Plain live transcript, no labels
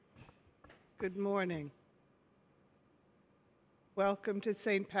Good morning. Welcome to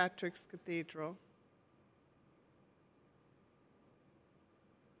St. Patrick's Cathedral.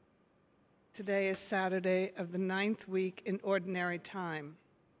 Today is Saturday of the 9th week in Ordinary Time.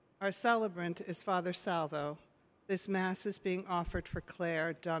 Our celebrant is Father Salvo. This Mass is being offered for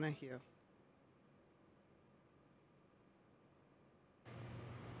Claire Donahue.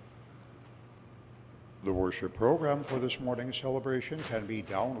 The worship program for this morning's celebration can be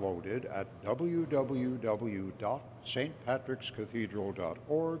downloaded at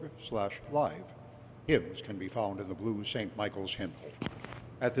www.stpatrickscathedral.org/live. Hymns can be found in the blue St. Michael's hymnal.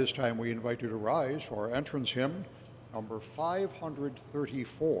 At this time, we invite you to rise for our entrance hymn, number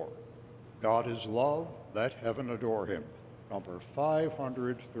 534. God is love, let heaven adore him. Number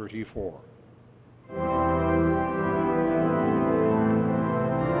 534.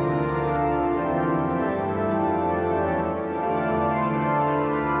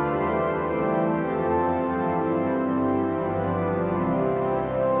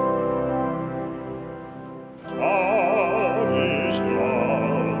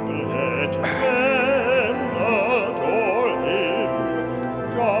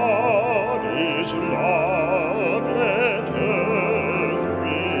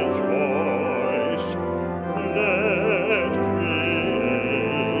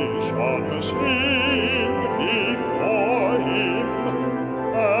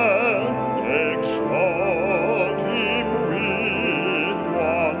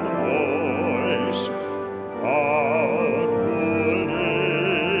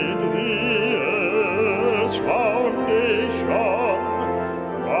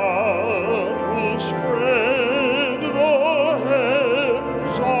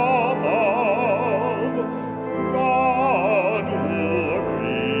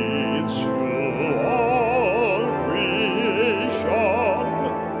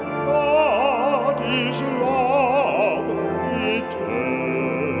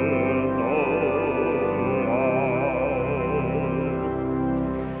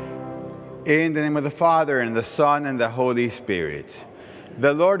 In the name of the Father, and the Son, and the Holy Spirit.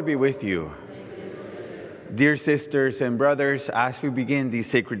 The Lord be with you. Dear sisters and brothers, as we begin these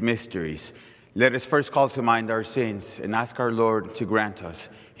sacred mysteries, let us first call to mind our sins and ask our Lord to grant us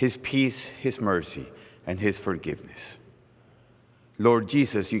his peace, his mercy, and his forgiveness. Lord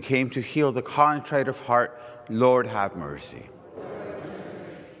Jesus, you came to heal the contrite of heart. Lord, have mercy.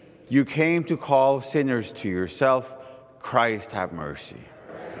 You came to call sinners to yourself. Christ, have mercy.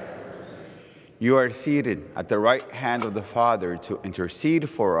 You are seated at the right hand of the Father to intercede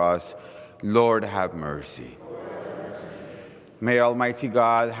for us. Lord, have mercy. May Almighty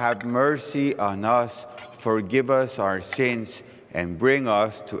God have mercy on us, forgive us our sins, and bring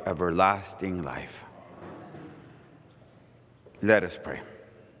us to everlasting life. Let us pray.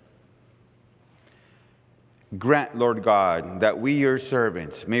 Grant, Lord God, that we, your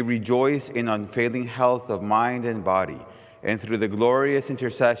servants, may rejoice in unfailing health of mind and body, and through the glorious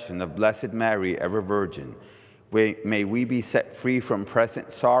intercession of Blessed Mary, ever Virgin, may we be set free from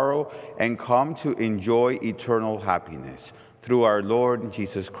present sorrow and come to enjoy eternal happiness. Through our Lord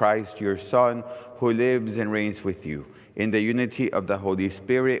Jesus Christ, your Son, who lives and reigns with you, in the unity of the Holy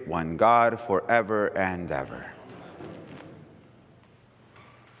Spirit, one God, forever and ever.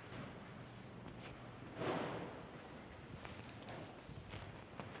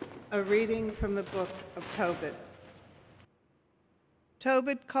 A reading from the book of Tobit.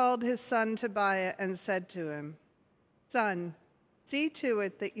 Tobit called his son Tobiah and said to him, "Son, see to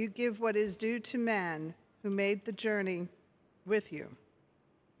it that you give what is due to man who made the journey with you.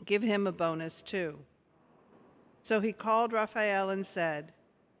 Give him a bonus too." So he called Raphael and said,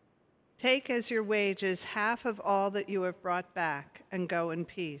 "Take as your wages half of all that you have brought back and go in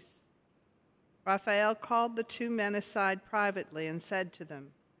peace." Raphael called the two men aside privately and said to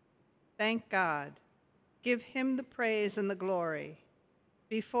them, "Thank God. Give him the praise and the glory.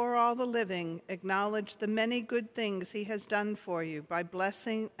 Before all the living, acknowledge the many good things he has done for you by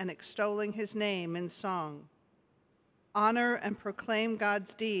blessing and extolling his name in song. Honor and proclaim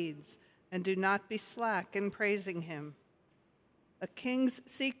God's deeds, and do not be slack in praising him. A king's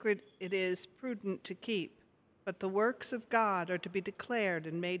secret it is prudent to keep, but the works of God are to be declared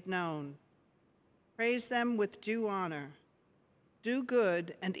and made known. Praise them with due honor. Do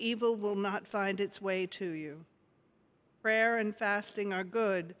good, and evil will not find its way to you. Prayer and fasting are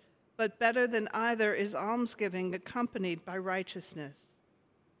good, but better than either is almsgiving accompanied by righteousness.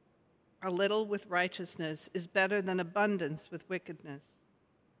 A little with righteousness is better than abundance with wickedness.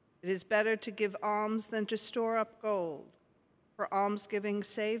 It is better to give alms than to store up gold, for almsgiving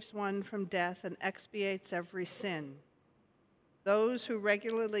saves one from death and expiates every sin. Those who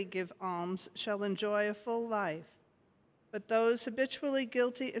regularly give alms shall enjoy a full life, but those habitually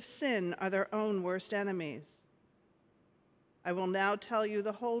guilty of sin are their own worst enemies. I will now tell you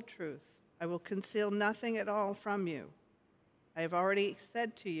the whole truth. I will conceal nothing at all from you. I have already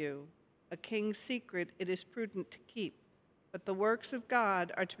said to you, a king's secret it is prudent to keep, but the works of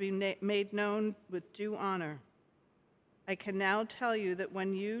God are to be made known with due honor. I can now tell you that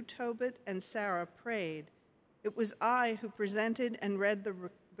when you, Tobit and Sarah, prayed, it was I who presented and read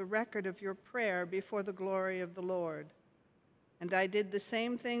the record of your prayer before the glory of the Lord. And I did the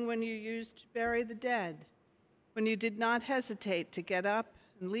same thing when you used to bury the dead, when you did not hesitate to get up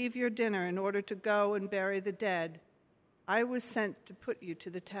and leave your dinner in order to go and bury the dead. I was sent to put you to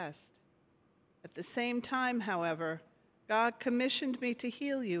the test. At the same time, however, God commissioned me to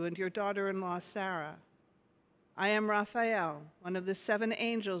heal you and your daughter-in-law Sarah. I am Raphael, one of the 7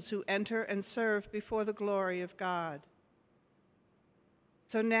 angels who enter and serve before the glory of God.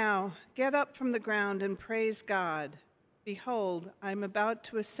 So now, get up from the ground and praise God. Behold, I am about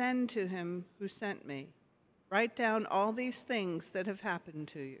to ascend to him who sent me. Write down all these things that have happened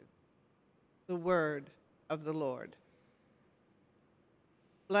to you. The word of the Lord.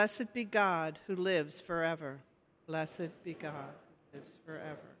 Blessed be God who lives forever. Blessed be God who lives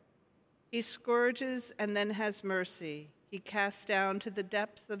forever. He scourges and then has mercy. He casts down to the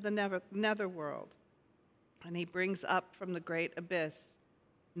depths of the netherworld, and he brings up from the great abyss.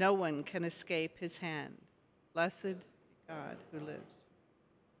 No one can escape his hand. Blessed be God who lives.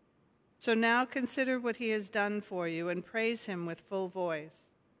 So now consider what he has done for you and praise him with full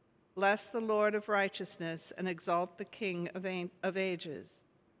voice. Bless the Lord of righteousness and exalt the King of ages.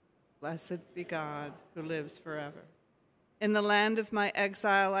 Blessed be God who lives forever. In the land of my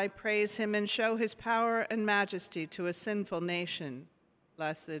exile, I praise him and show his power and majesty to a sinful nation.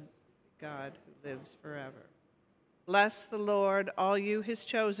 Blessed be God who lives forever. Bless the Lord, all you his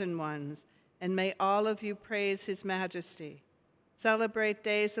chosen ones, and may all of you praise his majesty. Celebrate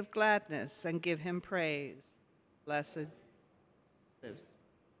days of gladness and give him praise. Blessed lives.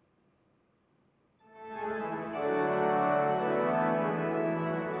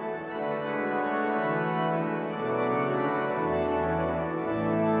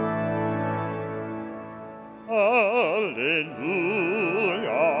 Alleluia,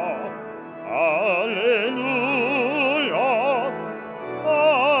 alleluia,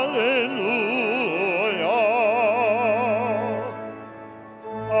 alleluia,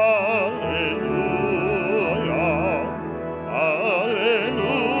 alleluia, alleluia, alleluia.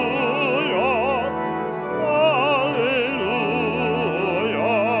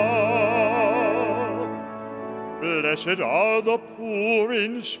 Blessed are the poor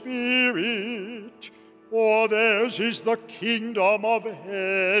in spirit, for theirs is the kingdom of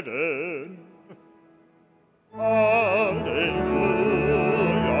heaven. Alleluia,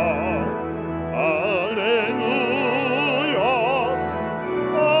 alleluia,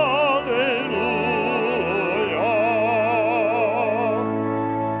 alleluia.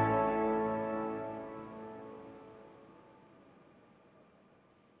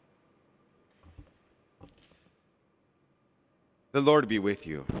 The Lord be with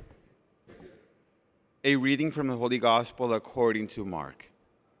you. A reading from the Holy Gospel according to Mark.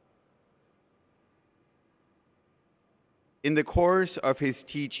 In the course of his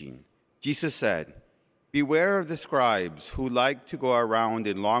teaching, Jesus said, "Beware of the scribes who like to go around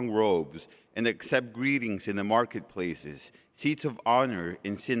in long robes and accept greetings in the marketplaces, seats of honor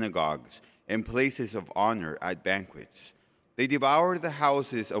in synagogues, and places of honor at banquets. They devour the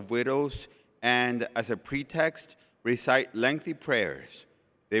houses of widows and, as a pretext, recite lengthy prayers.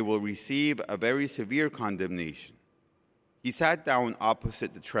 They will receive a very severe condemnation." He sat down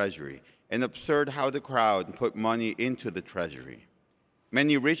opposite the treasury and observed how the crowd put money into the treasury.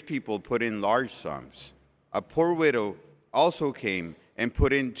 Many rich people put in large sums. A poor widow also came and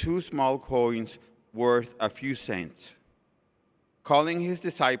put in 2 small coins worth a few cents. Calling his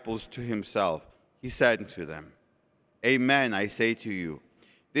disciples to himself, he said to them, "Amen, I say to you,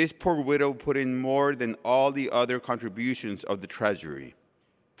 this poor widow put in more than all the other contributions of the treasury.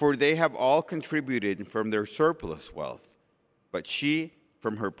 For they have all contributed from their surplus wealth, but she,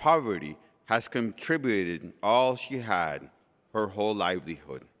 from her poverty, has contributed all she had, her whole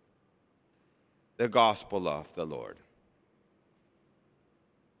livelihood." The Gospel of the Lord.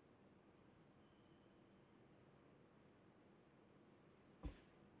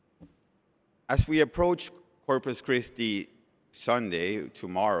 As we approach Corpus Christi Sunday,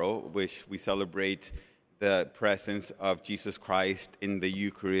 tomorrow, which we celebrate the presence of Jesus Christ in the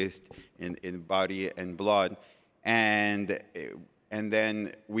Eucharist, in body and blood. And And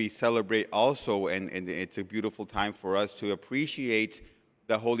then we celebrate also, and it's a beautiful time for us to appreciate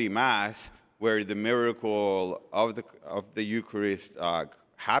the Holy Mass, where the miracle of the Eucharist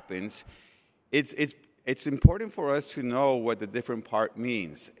happens. It's important for us to know what the different part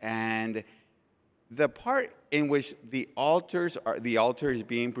means. And the part in which the altar is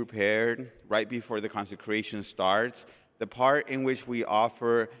being prepared right before the consecration starts, the part in which we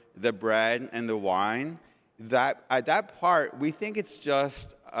offer the bread and the wine, that at that part, we think it's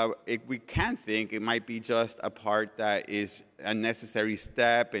just, we can think it might be just a part that is a necessary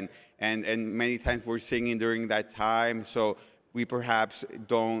step, and many times we're singing during that time, so we perhaps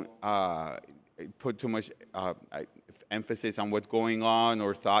don't put too much emphasis on what's going on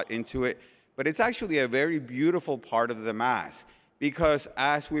or thought into it. But it's actually a very beautiful part of the Mass, because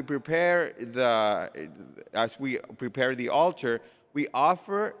as we prepare the altar, we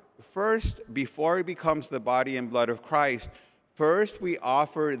offer first, before it becomes the body and blood of Christ, first we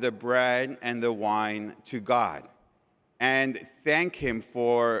offer the bread and the wine to God and thank Him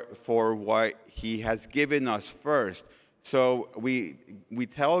for what He has given us first. So we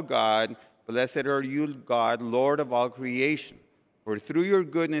tell God, "Blessed are you, God, Lord of all creation. For through your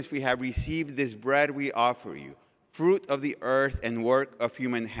goodness we have received this bread we offer you, fruit of the earth and work of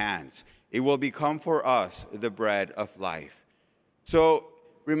human hands. It will become for us the bread of life." So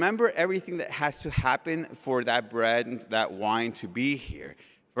remember everything that has to happen for that bread and that wine to be here.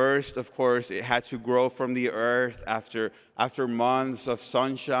 First, of course, it had to grow from the earth after months of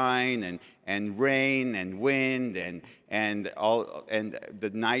sunshine and rain and wind and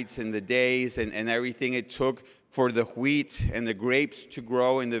the nights and the days and everything it took for the wheat and the grapes to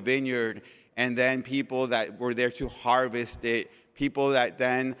grow in the vineyard, and then people that were there to harvest it, people that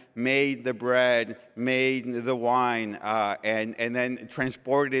then made the bread, made the wine, and then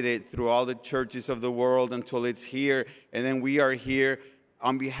transported it through all the churches of the world until it's here. And then we are here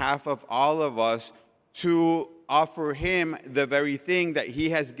on behalf of all of us to offer Him the very thing that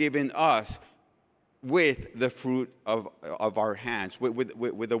He has given us with the fruit of our hands,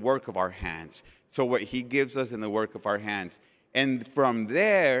 with the work of our hands. So what He gives us in the work of our hands. And from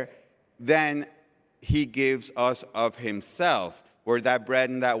there, then He gives us of Himself, where that bread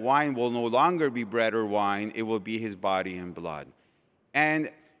and that wine will no longer be bread or wine, it will be His body and blood.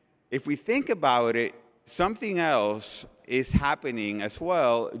 And if we think about it, something else is happening as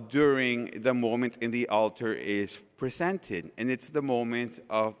well during the moment in the altar is presented, and it's the moment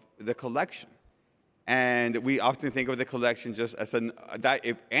of the collection. And we often think of the collection just as that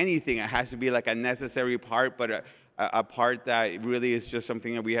if anything, it has to be like a necessary part, but a part that really is just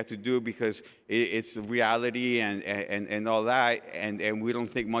something that we have to do because it's reality and all that, and we don't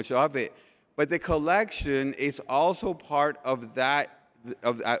think much of it. But the collection is also part of that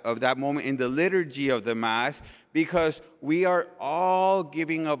moment in the liturgy of the Mass, because we are all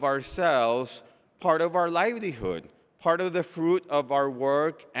giving of ourselves part of our livelihood, part of the fruit of our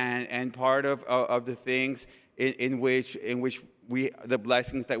work, and part of the things in which the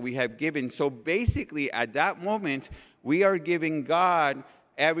blessings that we have given. So basically, at that moment, we are giving God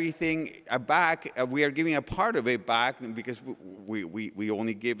everything back. We are giving a part of it back because we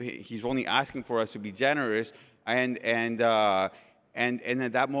only give. He's only asking for us to be generous, and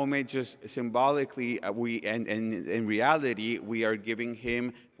at that moment, just symbolically, and in reality, we are giving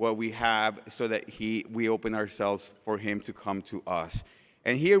Him what we have, so that we open ourselves for Him to come to us.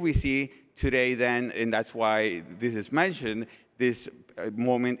 And here we see today, then, and that's why this is mentioned, this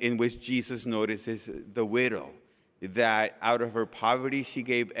moment in which Jesus notices the widow, that out of her poverty she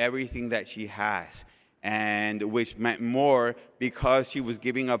gave everything that she has, and which meant more because she was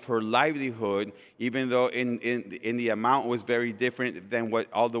giving of her livelihood, even though in the amount was very different than what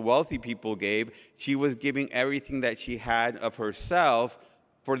all the wealthy people gave. She was giving everything that she had of herself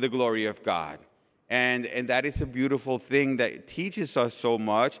for the glory of God. And that is a beautiful thing that teaches us so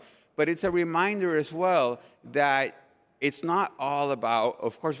much, but it's a reminder as well that it's not all about,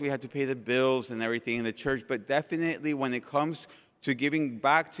 of course, we have to pay the bills and everything in the church, but definitely when it comes to giving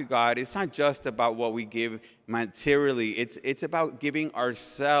back to God, it's not just about what we give materially. It's about giving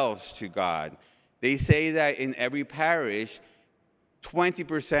ourselves to God. They say that in every parish,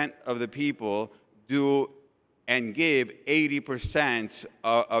 20% of the people do and give 80%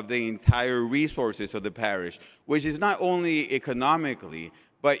 of the entire resources of the parish, which is not only economically,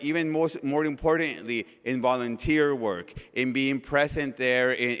 but even more importantly, in volunteer work, in being present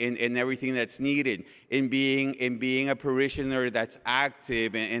there in everything that's needed, in being a parishioner that's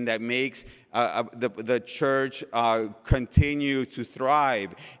active and that makes the church continue to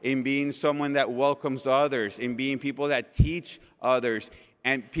thrive, in being someone that welcomes others, in being people that teach others,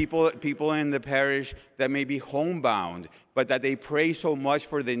 and people in the parish that may be homebound, but that they pray so much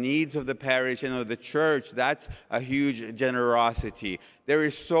for the needs of the parish and of the church. That's a huge generosity. There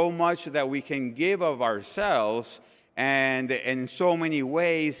is so much that we can give of ourselves and in so many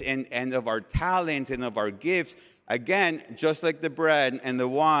ways, and of our talents and of our gifts. Again, just like the bread and the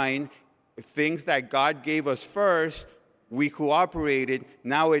wine, things that God gave us first, we cooperated,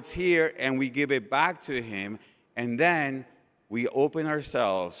 now it's here, and we give it back to him, and then we open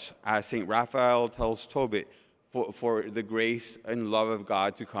ourselves, as St. Raphael tells Tobit, for the grace and love of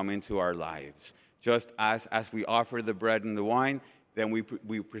God to come into our lives. Just as we offer the bread and the wine, then we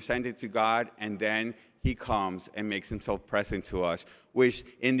present it to God, and then he comes and makes himself present to us, which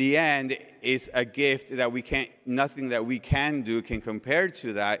in the end is a gift that nothing that we can do can compare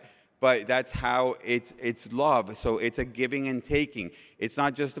to that. But that's how it's love. So it's a giving and taking. It's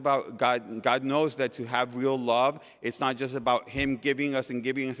not just about God. God knows that to have real love, it's not just about him giving us and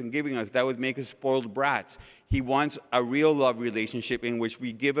giving us and giving us. That would make us spoiled brats. He wants a real love relationship in which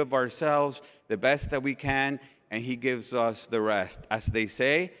we give of ourselves the best that we can, and he gives us the rest. As they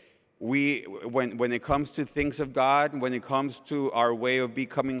say, when it comes to things of God, when it comes to our way of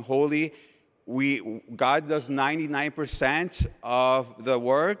becoming holy, God does 99% of the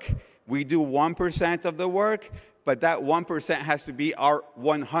work. We do 1% of the work, but that 1% has to be our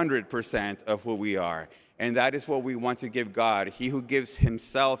 100% of who we are. And that is what we want to give God. He who gives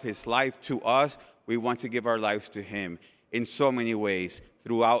himself, his life to us, we want to give our lives to him in so many ways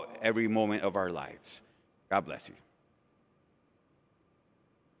throughout every moment of our lives. God bless you.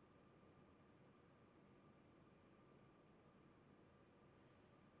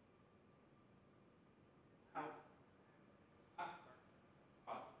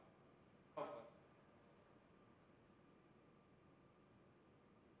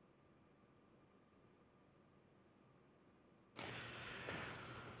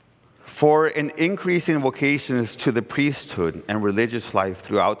 For an increase in vocations to the priesthood and religious life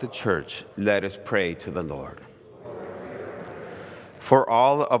throughout the church, let us pray to the Lord. For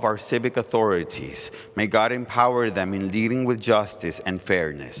all of our civic authorities, may God empower them in leading with justice and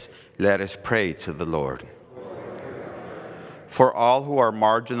fairness. Let us pray to the Lord. For all who are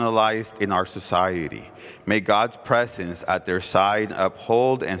marginalized in our society, may God's presence at their side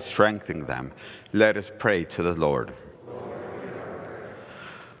uphold and strengthen them. Let us pray to the Lord.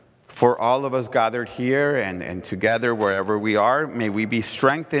 For all of us gathered here and together wherever we are, may we be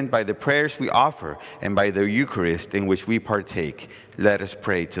strengthened by the prayers we offer and by the Eucharist in which we partake. Let us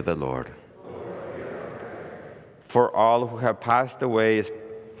pray to the Lord. For all who have passed away,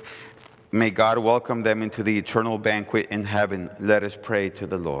 may God welcome them into the eternal banquet in heaven. Let us pray to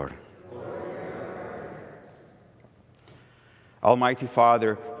the Lord. Almighty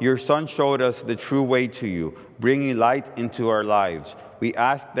Father, your Son showed us the true way to you, bringing light into our lives. We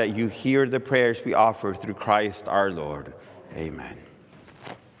ask that you hear the prayers we offer through Christ our Lord. Amen.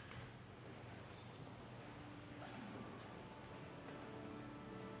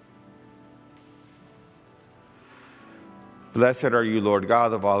 Blessed are you, Lord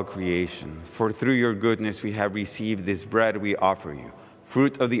God of all creation, for through your goodness we have received this bread we offer you,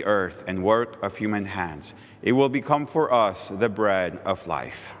 fruit of the earth and work of human hands. It will become for us the bread of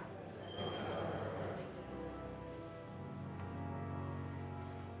life.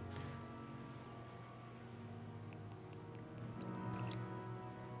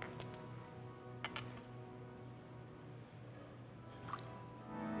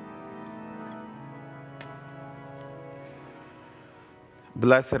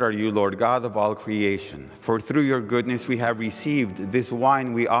 Blessed are you, Lord God of all creation, for through your goodness we have received this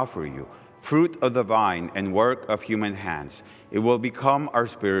wine we offer you, fruit of the vine and work of human hands. It will become our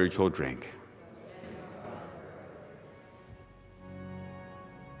spiritual drink.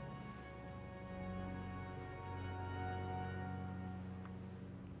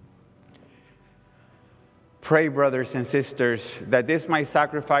 Pray, brothers and sisters, that this my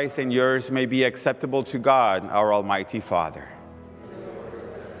sacrifice and yours may be acceptable to God, our Almighty Father.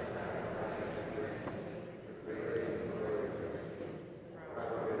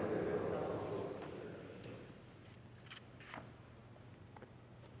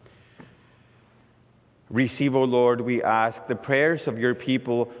 Receive, O Lord, we ask, the prayers of your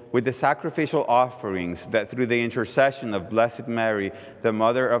people with the sacrificial offerings, that through the intercession of Blessed Mary, the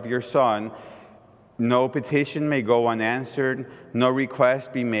mother of your Son, no petition may go unanswered, no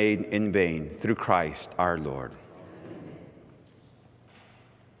request be made in vain, through Christ our Lord.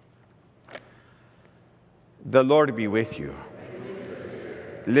 The Lord be with you.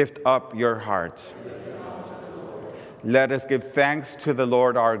 Lift up your hearts. Let us give thanks to the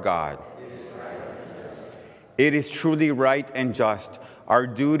Lord our God. It is truly right and just, our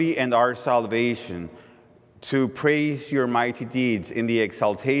duty and our salvation, to praise your mighty deeds in the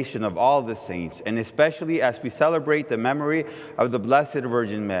exaltation of all the saints, and especially as we celebrate the memory of the Blessed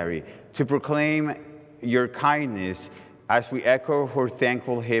Virgin Mary, to proclaim your kindness as we echo her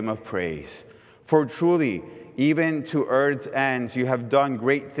thankful hymn of praise. For truly, even to earth's ends, you have done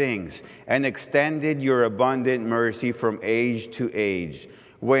great things and extended your abundant mercy from age to age.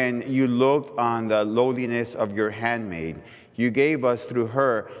 When you looked on the lowliness of your handmaid, you gave us through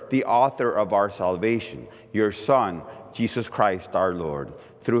her the author of our salvation, your Son, Jesus Christ our Lord.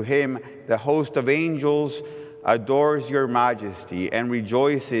 Through him, the host of angels adores your majesty and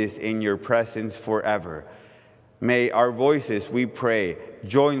rejoices in your presence forever. May our voices, we pray,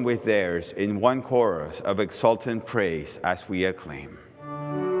 join with theirs in one chorus of exultant praise as we acclaim.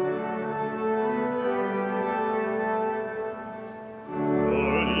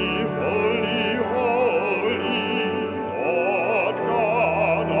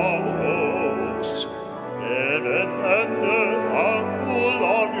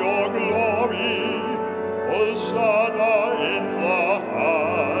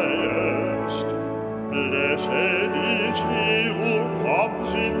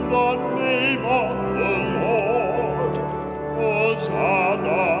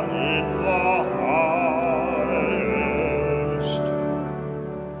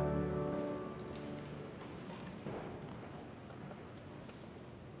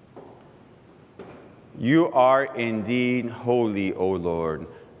 You are indeed holy, O Lord,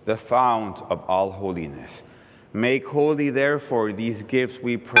 the fount of all holiness. Make holy, therefore, these gifts,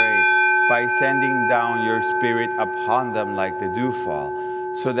 we pray, by sending down your Spirit upon them like the dewfall,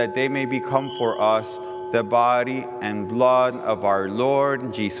 so that they may become for us the body and blood of our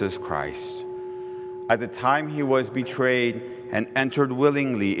Lord Jesus Christ. At the time he was betrayed and entered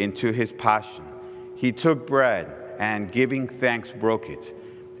willingly into his passion, he took bread and, giving thanks, broke it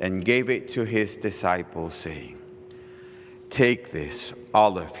and gave it to his disciples, saying, "Take this,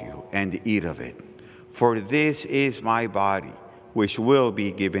 all of you, and eat of it, for this is my body, which will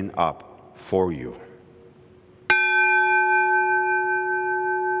be given up for you."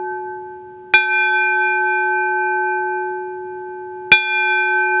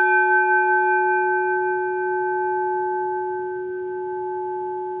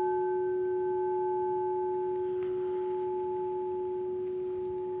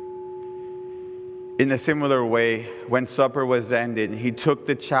 In a similar way, when supper was ended, he took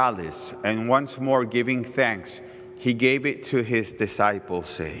the chalice, and once more giving thanks, he gave it to his disciples,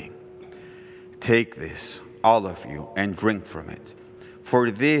 saying, "Take this, all of you, and drink from it,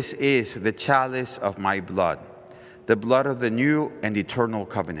 for this is the chalice of my blood, the blood of the new and eternal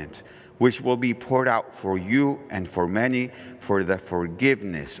covenant, which will be poured out for you and for many for the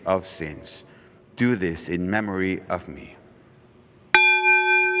forgiveness of sins. Do this in memory of me."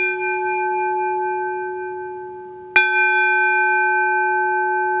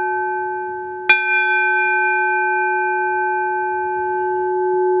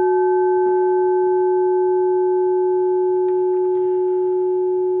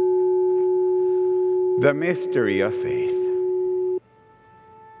 The mystery of faith.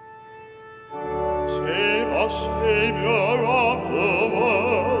 Save us, Savior of the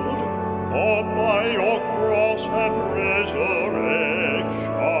world, for by your cross and resurrection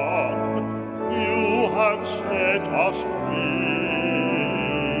you have set us free.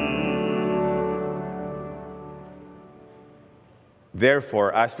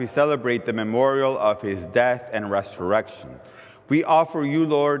 Therefore, as we celebrate the memorial of his death and resurrection, we offer you,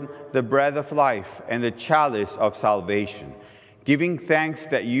 Lord, the bread of life and the chalice of salvation, giving thanks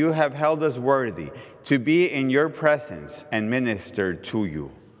that you have held us worthy to be in your presence and minister to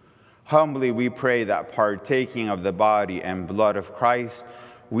you. Humbly we pray that, partaking of the body and blood of Christ,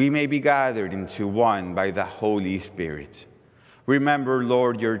 we may be gathered into one by the Holy Spirit. Remember,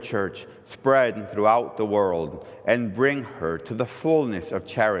 Lord, your church spread throughout the world, and bring her to the fullness of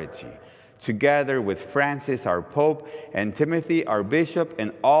charity, together with Francis, our Pope, and Timothy, our Bishop,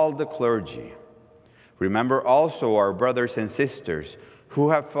 and all the clergy. Remember also our brothers and sisters who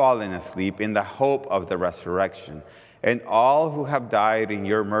have fallen asleep in the hope of the resurrection, and all who have died in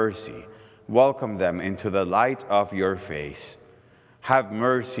your mercy. Welcome them into the light of your face. Have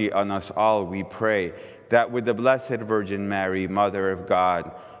mercy on us all, we pray, that with the Blessed Virgin Mary, Mother of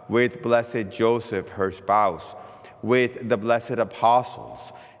God, with Blessed Joseph, her spouse, with the blessed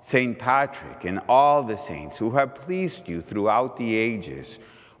apostles, Saint Patrick, and all the saints who have pleased you throughout the ages,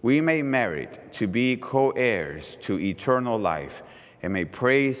 we may merit to be co-heirs to eternal life, and may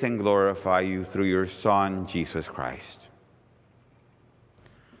praise and glorify you through your Son, Jesus Christ.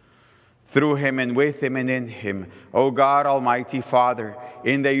 Through him and with him and in him, O God, Almighty Father,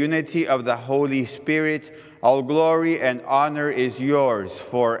 in the unity of the Holy Spirit, all glory and honor is yours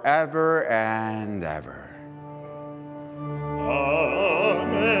forever and ever.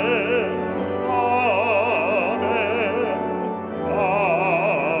 Amen. Amen. Amen.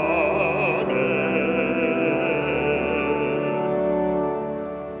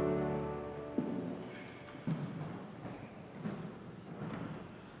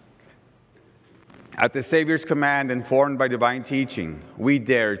 At the Savior's command, informed by divine teaching, we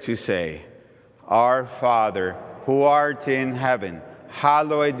dare to say, Our Father, who art in heaven,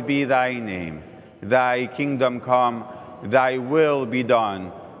 hallowed be thy name. Thy kingdom come, thy will be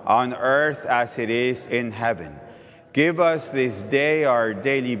done, on earth as it is in heaven. Give us this day our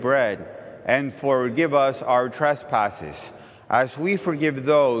daily bread, and forgive us our trespasses, as we forgive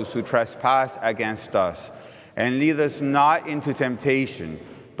those who trespass against us. And lead us not into temptation,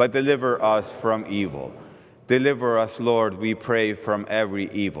 but deliver us from evil. Deliver us, Lord, we pray, from every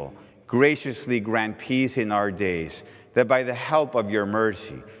evil. Graciously grant peace in our days, that by the help of your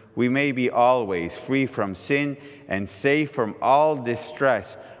mercy, we may be always free from sin and safe from all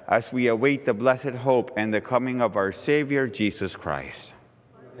distress, as we await the blessed hope and the coming of our Savior, Jesus Christ.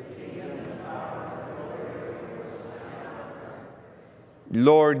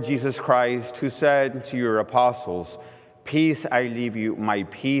 Lord Jesus Christ, who said to your apostles, Peace I leave you, my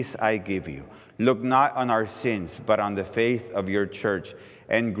peace I give you. Look not on our sins, but on the faith of your church,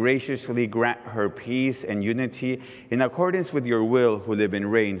 and graciously grant her peace and unity in accordance with your will, who live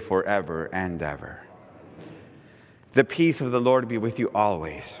and reign forever and ever. The peace of the Lord be with you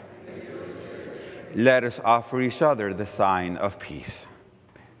always. Let us offer each other the sign of peace.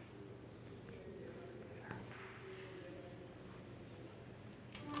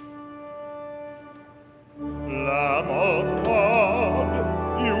 Lamb of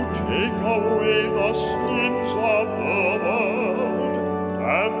God, you take away the sins of the world.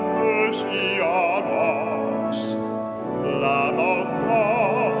 Have mercy on us. Lamb of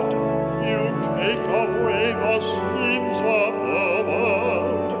God, you take away the sins of the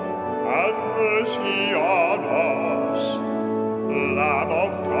world. Have mercy on us. Lamb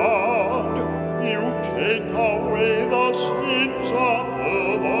of God, you take away the sins of the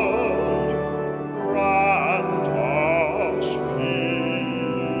world. Grant us peace.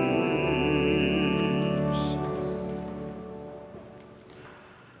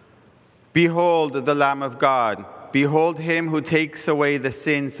 Behold the Lamb of God. Behold him who takes away the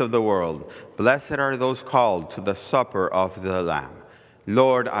sins of the world. Blessed are those called to the supper of the Lamb.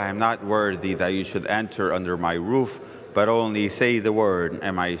 Lord, I am not worthy that you should enter under my roof, but only say the word,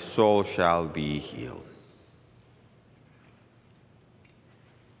 and my soul shall be healed.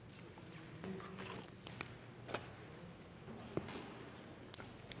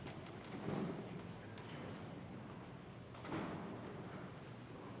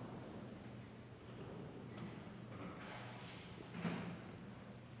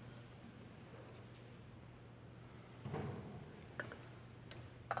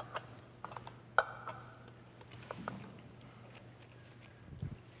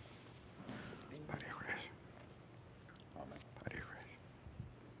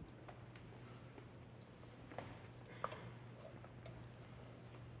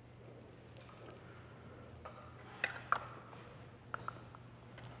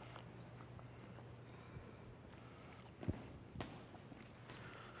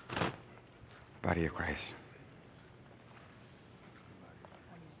 Body of Christ.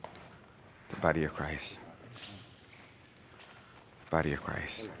 The body of Christ. Body of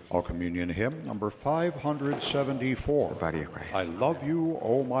Christ. All Communion Hymn, number 574. The body of Christ. I love you,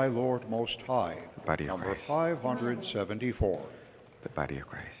 O my Lord Most High. The body of number Christ. 574. The body of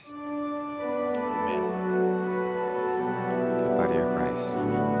Christ. The body of Christ.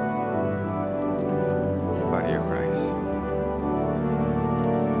 The body of Christ.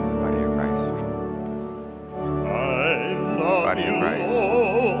 Body of Christ. I love Body of you, Christ.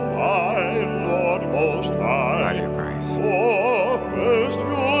 my Lord Most High. Body of Christ. For first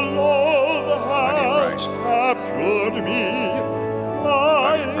your love Body of has Christ. captured me.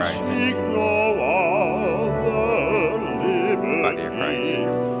 Body of I Christ. seek no other liberty. Body of Christ.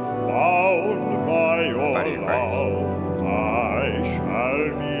 Bound by your Body of Christ. love, I shall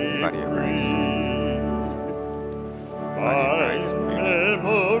be Body of Christ. free. Body of Christ.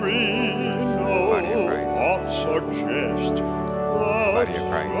 Memory, no Body of Christ. thought suggest that Body of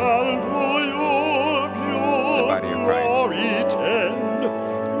Christ. shall to your pure body of Christ. glory tend,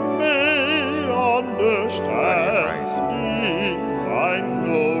 may understand, Christ. find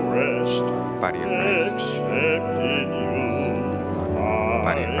no rest Body of Christ. except in you.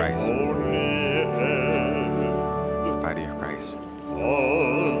 Body of I Christ. only end. Body of Christ.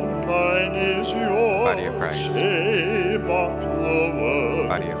 All mine is yours. Body of Christ. Say but the word.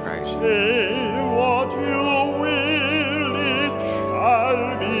 Body of Christ. Say what you will, it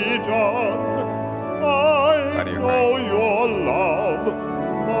shall be done. I Body of know Christ. your love,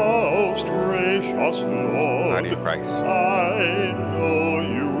 most gracious Lord. Body of Christ. I know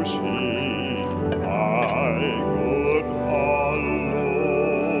you see my good alone.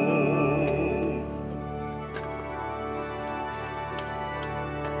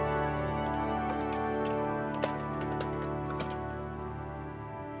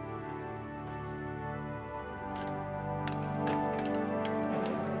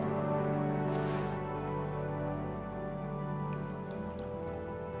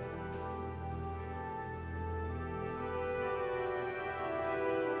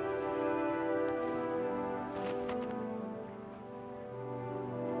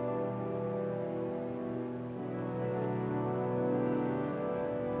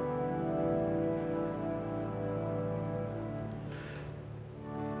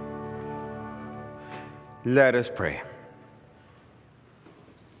 Let us pray.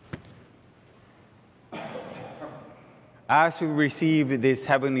 As we receive this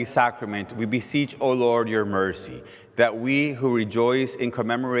heavenly sacrament, we beseech, O Lord, your mercy, that we who rejoice in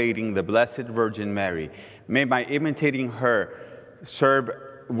commemorating the Blessed Virgin Mary may, by imitating her, serve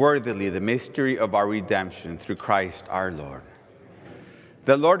worthily the mystery of our redemption through Christ our Lord.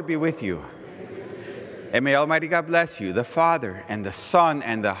 The Lord be with you. And may Almighty God bless you, the Father, and the Son,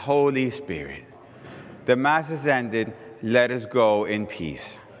 and the Holy Spirit. The Mass is ended. Let us go in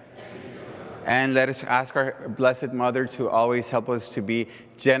peace. And let us ask our Blessed Mother to always help us to be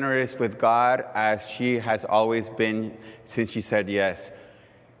generous with God, as she has always been since she said yes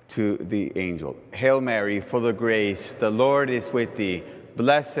to the angel. Hail Mary, full of grace, the Lord is with thee.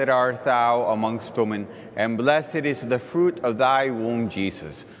 Blessed art thou amongst women, and blessed is the fruit of thy womb,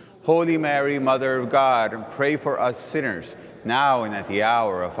 Jesus. Holy Mary, Mother of God, pray for us sinners, now and at the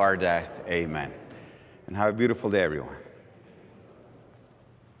hour of our death. Amen. And have a beautiful day, everyone.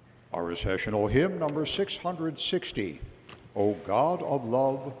 Our recessional hymn, number 660, O God of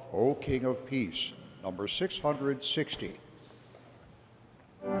love, O King of peace, number 660.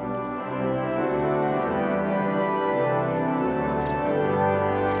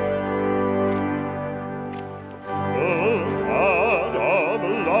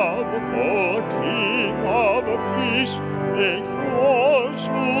 Make wars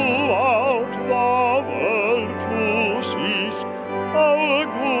throughout the world to cease. Our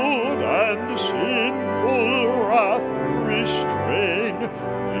good and sinful wrath restrain.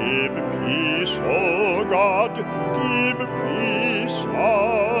 Give peace, O God, give peace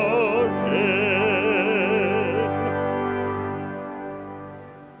again.